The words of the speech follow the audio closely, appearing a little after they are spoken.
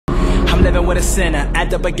I'm living with a sinner.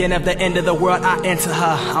 At the beginning of the end of the world, I enter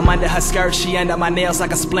her. I'm under her skirt, she under my nails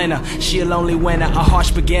like a splinter. She a lonely winner, a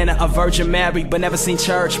harsh beginner, a virgin married but never seen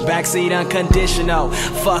church. Backseat unconditional,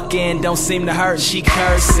 fucking don't seem to hurt. She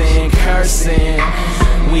cursing, cursing.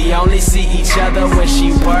 We only see each other when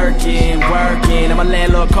she working. And my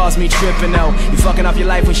landlord calls me tripping though. You fucking off your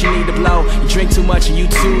life when she need to blow. You drink too much and you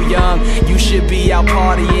too young. You should be out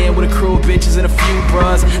partying with a crew of bitches and a few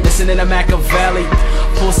bros, listening to Machiavelli.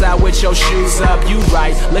 Poolside with your shoes up, you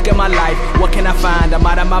right. Look at my life, what can I find? I'm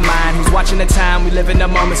out of my mind. Who's watching the time? We live in the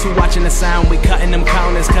moments. Who watching the sound? We cutting them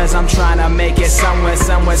corners, cause I'm trying to make it somewhere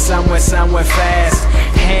fast.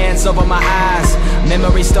 Hands over my eyes,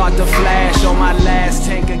 memories start to flash on my last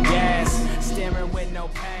tank of gas.